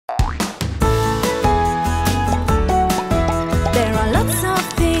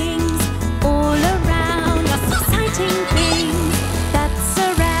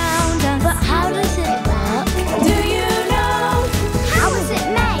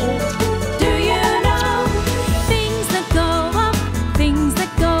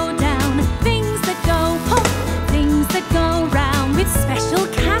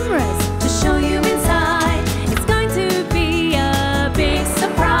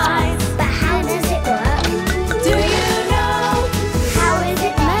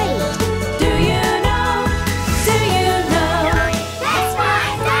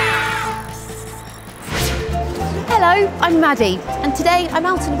Maddie, and today I'm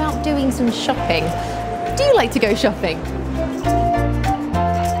out and about doing some shopping. Do you like to go shopping?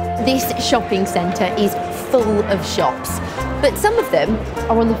 This shopping centre is full of shops, but some of them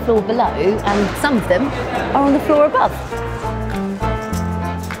are on the floor below and some of them are on the floor above.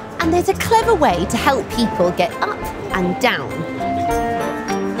 And there's a clever way to help people get up and down.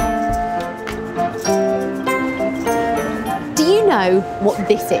 Do you know what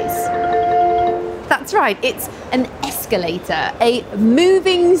this is? That's right, it's an escalator, a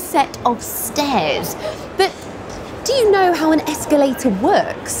moving set of stairs. But do you know how an escalator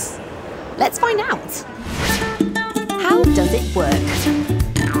works? Let's find out. How does it work?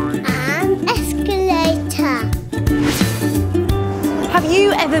 An escalator. Have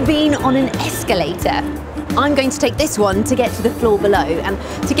you ever been on an escalator? I'm going to take this one to get to the floor below, and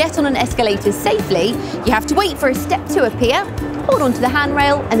to get on an escalator safely, you have to wait for a step to appear, hold onto the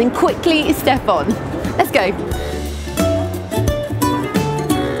handrail and then quickly step on. Let's go.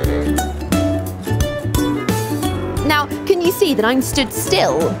 Now, can you see that I'm stood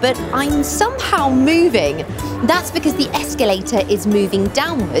still, but I'm somehow moving? That's because the escalator is moving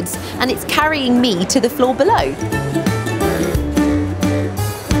downwards and it's carrying me to the floor below.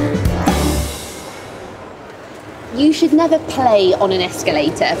 You should never play on an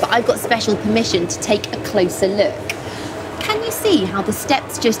escalator, but I've got special permission to take a closer look. Can you see how the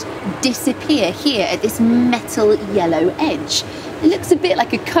steps just disappear here at this metal yellow edge? It looks a bit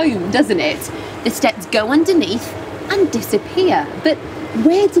like a comb, doesn't it? The steps go underneath and disappear, but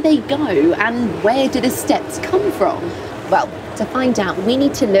where do they go and where do the steps come from? Well, to find out, we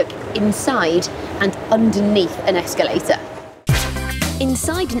need to look inside and underneath an escalator.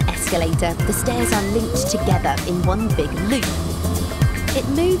 Inside an escalator, the stairs are linked together in one big loop. It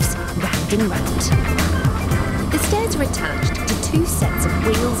moves round and round. The stairs are attached to two sets of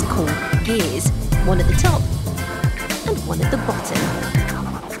wheels called gears, one at the top and one at the bottom.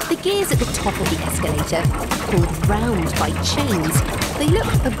 The gears at the top of the escalator are pulled round by chains. They look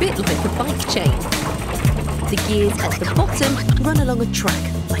a bit like a bike chain. The gears at the bottom run along a track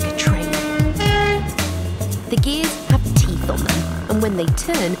like a train. The gears have teeth on them, and when they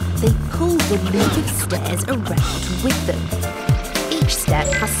turn, they pull the loop of stairs around with them. Each step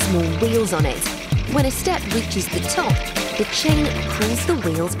has small wheels on it. When a step reaches the top, the chain pulls the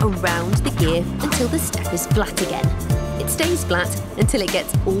wheels around the gear until the step is flat again. It stays flat until it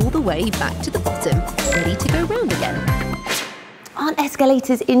gets all the way back to the bottom, ready to go round again. Aren't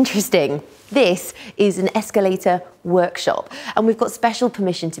escalators interesting? This is an escalator workshop, and we've got special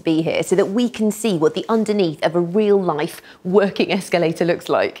permission to be here so that we can see what the underneath of a real-life working escalator looks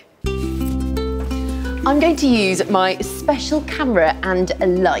like. I'm going to use my special camera and a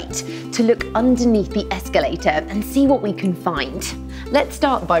light to look underneath the escalator and see what we can find. Let's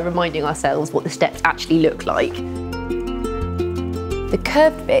start by reminding ourselves what the steps actually look like. The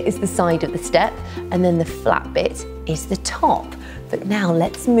curved bit is the side of the step, and then the flat bit is the top. But now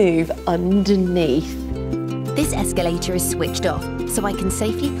let's move underneath. This escalator is switched off, so I can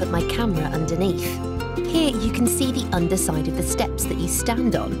safely put my camera underneath. Here you can see the underside of the steps that you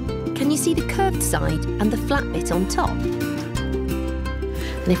stand on. Can you see the curved side and the flat bit on top?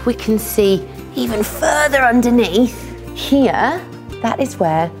 And if we can see even further underneath, here, that is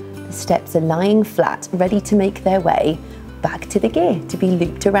where the steps are lying flat, ready to make their way back to the gear to be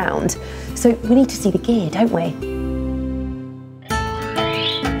looped around. So we need to see the gear, don't we?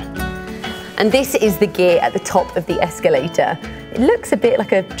 And this is the gear at the top of the escalator. It looks a bit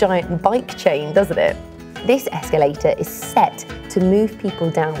like a giant bike chain, doesn't it? This escalator is set to move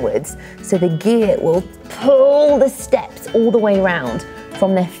people downwards, so the gear will pull the steps all the way around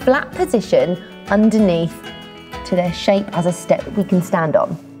from their flat position underneath to their shape as a step we can stand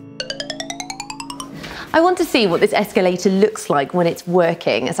on. I want to see what this escalator looks like when it's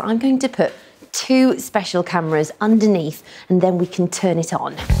working, so I'm going to put two special cameras underneath and then we can turn it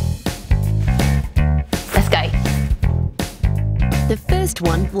on. Let's go. The first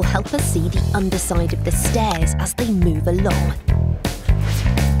one will help us see the underside of the stairs as they move along.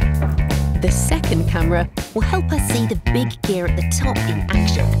 The second camera will help us see the big gear at the top in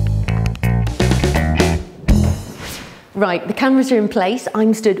action. Right, the cameras are in place.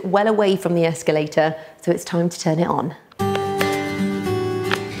 I'm stood well away from the escalator, so it's time to turn it on.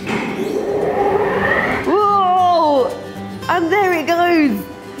 Whoa! And there it goes.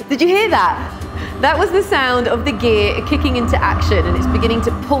 Did you hear that? That was the sound of the gear kicking into action, and it's beginning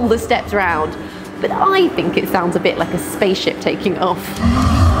to pull the steps round. But I think it sounds a bit like a spaceship taking off.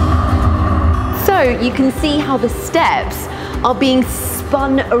 So you can see how the steps are being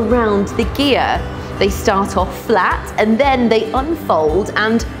spun around the gear. They start off flat and then they unfold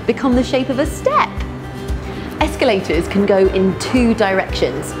and become the shape of a step. Escalators can go in two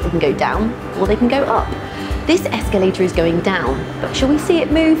directions. They can go down or they can go up. This escalator is going down, but shall we see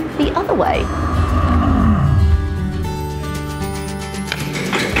it move the other way?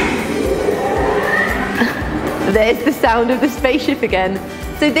 There's the sound of the spaceship again.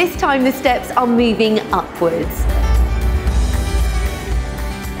 So this time the steps are moving upwards.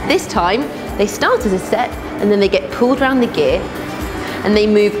 This time they start as a step and then they get pulled around the gear and they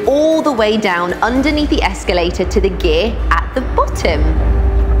move all the way down underneath the escalator to the gear at the bottom.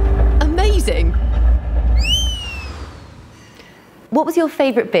 Amazing! What was your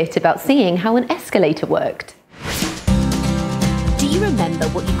favourite bit about seeing how an escalator worked? Do you remember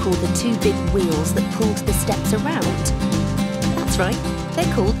what you call the two big wheels that pulled the steps around? That's right,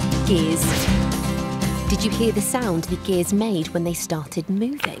 they're called gears. Did you hear the sound the gears made when they started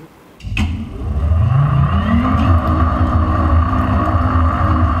moving?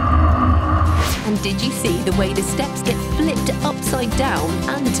 And did you see the way the steps get flipped upside down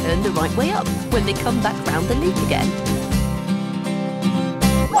and turned the right way up when they come back round the loop again?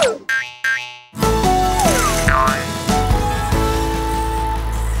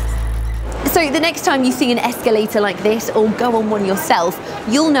 So the next time you see an escalator like this or go on one yourself,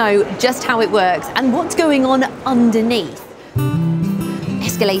 you'll know just how it works and what's going on underneath.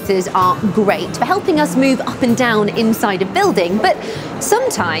 Escalators are great for helping us move up and down inside a building, but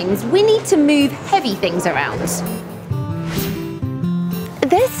sometimes we need to move heavy things around.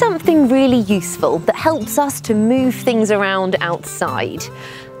 There's something really useful that helps us to move things around outside.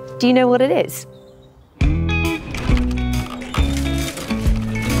 Do you know what it is?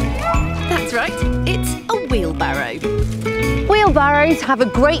 That's right, it's a wheelbarrow. Wheelbarrows have a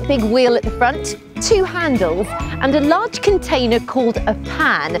great big wheel at the front, two handles, and a large container called a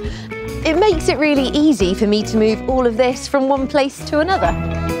pan. It makes it really easy for me to move all of this from one place to another.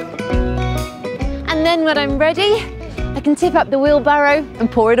 And then when I'm ready, I can tip up the wheelbarrow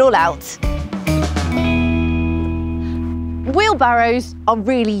and pour it all out. Wheelbarrows are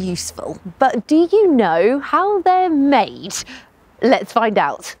really useful, but do you know how they're made? Let's find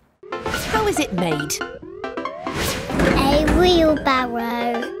out. How is it made? A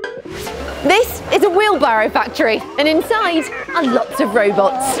wheelbarrow. This is a wheelbarrow factory, and inside are lots of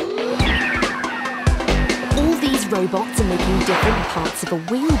robots. All these robots are making different parts of a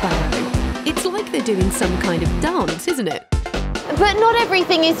wheelbarrow. It's like they're doing some kind of dance, isn't it? But not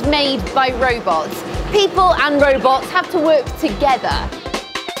everything is made by robots. People and robots have to work together.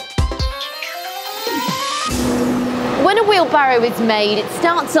 When a wheelbarrow is made, it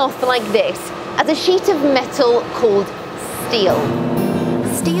starts off like this, as a sheet of metal called steel.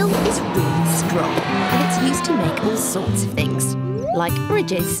 Steel is really strong and it's used to make all sorts of things, like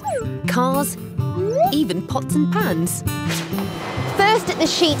bridges, cars, even pots and pans. First, the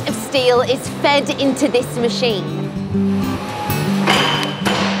sheet of steel is fed into this machine.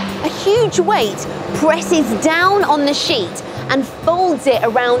 A huge weight presses down on the sheet and folds it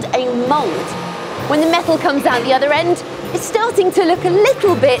around a mould. When the metal comes out the other end, it's starting to look a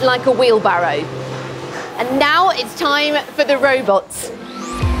little bit like a wheelbarrow. And now it's time for the robots.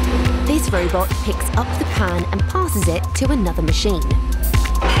 This robot picks up the pan and passes it to another machine.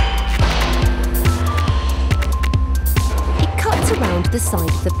 It cuts around the side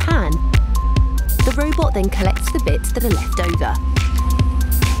of the pan. The robot then collects the bits that are left over.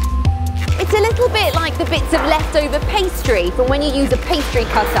 It's a little bit like the bits of leftover pastry from when you use a pastry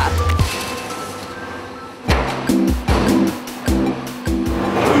cutter.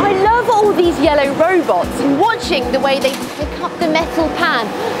 All these yellow robots and watching the way they pick up the metal pan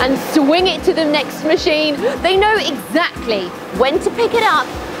and swing it to the next machine. They know exactly when to pick it up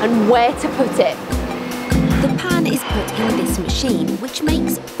and where to put it. The pan is put in this machine, which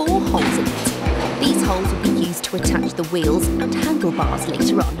makes 4 holes in it. These holes will be used to attach the wheels and handlebars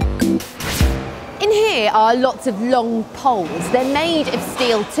later on. In here are lots of long poles. They're made of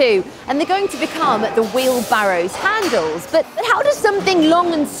steel too, and they're going to become the wheelbarrow's handles. But how does something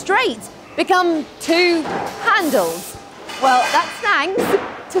long and straight become 2 handles? Well, that's thanks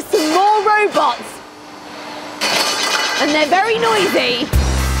to some more robots. And they're very noisy.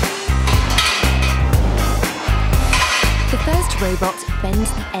 The first robot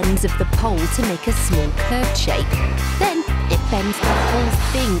bends the ends of the pole to make a small curved shape. Then it bends the whole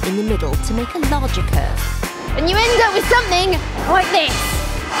thing in the middle to make a larger curve. And you end up with something like this.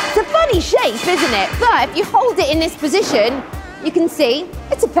 It's a funny shape, isn't it? But if you hold it in this position, you can see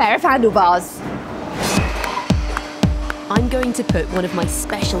it's a pair of handlebars. I'm going to put one of my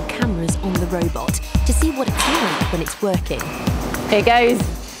special cameras on the robot to see what it's like when it's working. Here goes.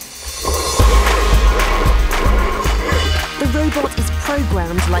 The robot is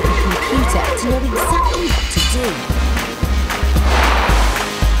programmed like a computer to know exactly what to do.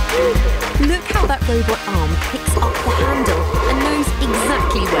 Look how that robot arm picks up the handle and knows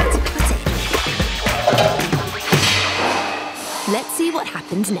exactly where to put it. Let's see what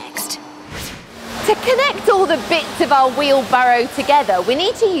happens next. To connect all the bits of our wheelbarrow together, we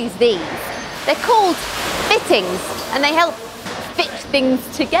need to use these. They're called fittings, and they help fit things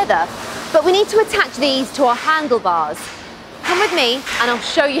together. But we need to attach these to our handlebars. Come with me, and I'll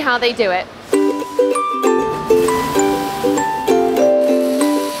show you how they do it.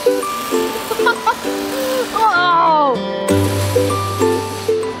 Oh!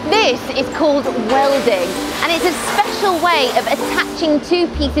 This is called welding, and it's a special way of attaching two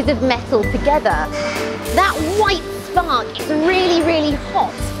pieces of metal together. That white spark is really, really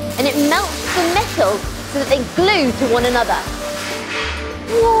hot, and it melts the metal so that they glue to one another.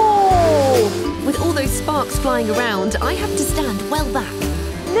 Whoa! With all those sparks flying around, I have to stand well back.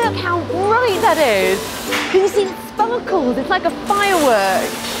 Look how bright that is! Can you see the sparkles? It's like a firework.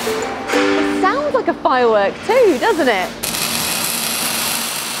 It sounds like a firework too, doesn't it?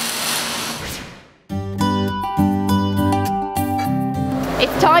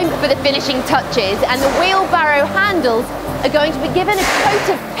 It's time for the finishing touches, and the wheelbarrow handles are going to be given a coat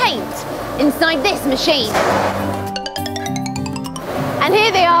of paint inside this machine. And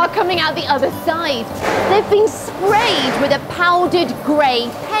here they are coming out the other side. They've been sprayed with a powdered grey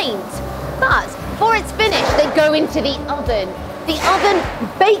paint. But before it's finished, they go into the oven. The oven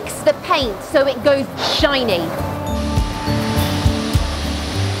bakes the paint so it goes shiny.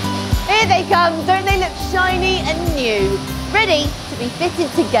 Here they come. Don't they look shiny and new? Ready to be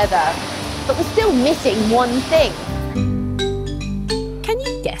fitted together. But we're still missing one thing. Can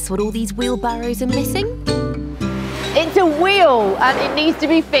you guess what all these wheelbarrows are missing? It's a wheel, and it needs to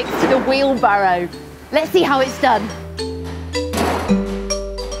be fixed to the wheelbarrow. Let's see how it's done.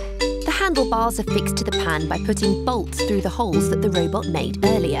 The handlebars are fixed to the pan by putting bolts through the holes that the robot made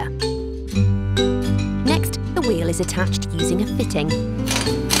earlier. Next, the wheel is attached using a fitting.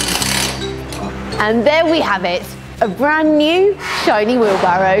 And there we have it, a brand new, shiny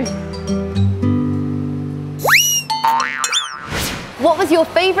wheelbarrow. What was your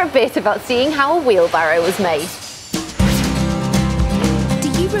favourite bit about seeing how a wheelbarrow was made?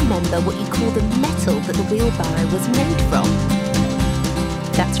 Remember what you call the metal that the wheelbarrow was made from?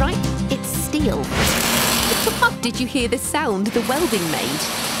 That's right, it's steel. Did you hear the sound the welding made?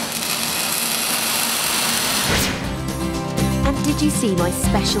 And did you see my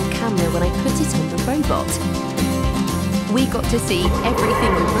special camera when I put it on the robot? We got to see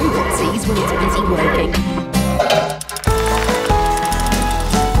everything the robot sees when it's busy working.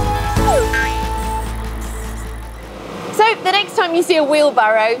 So the next time you see a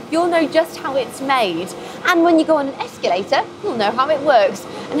wheelbarrow, you'll know just how it's made. And when you go on an escalator, you'll know how it works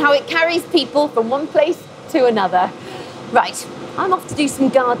and how it carries people from one place to another. Right, I'm off to do some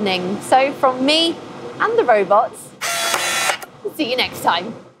gardening. So from me and the robots, see you next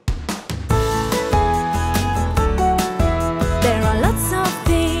time.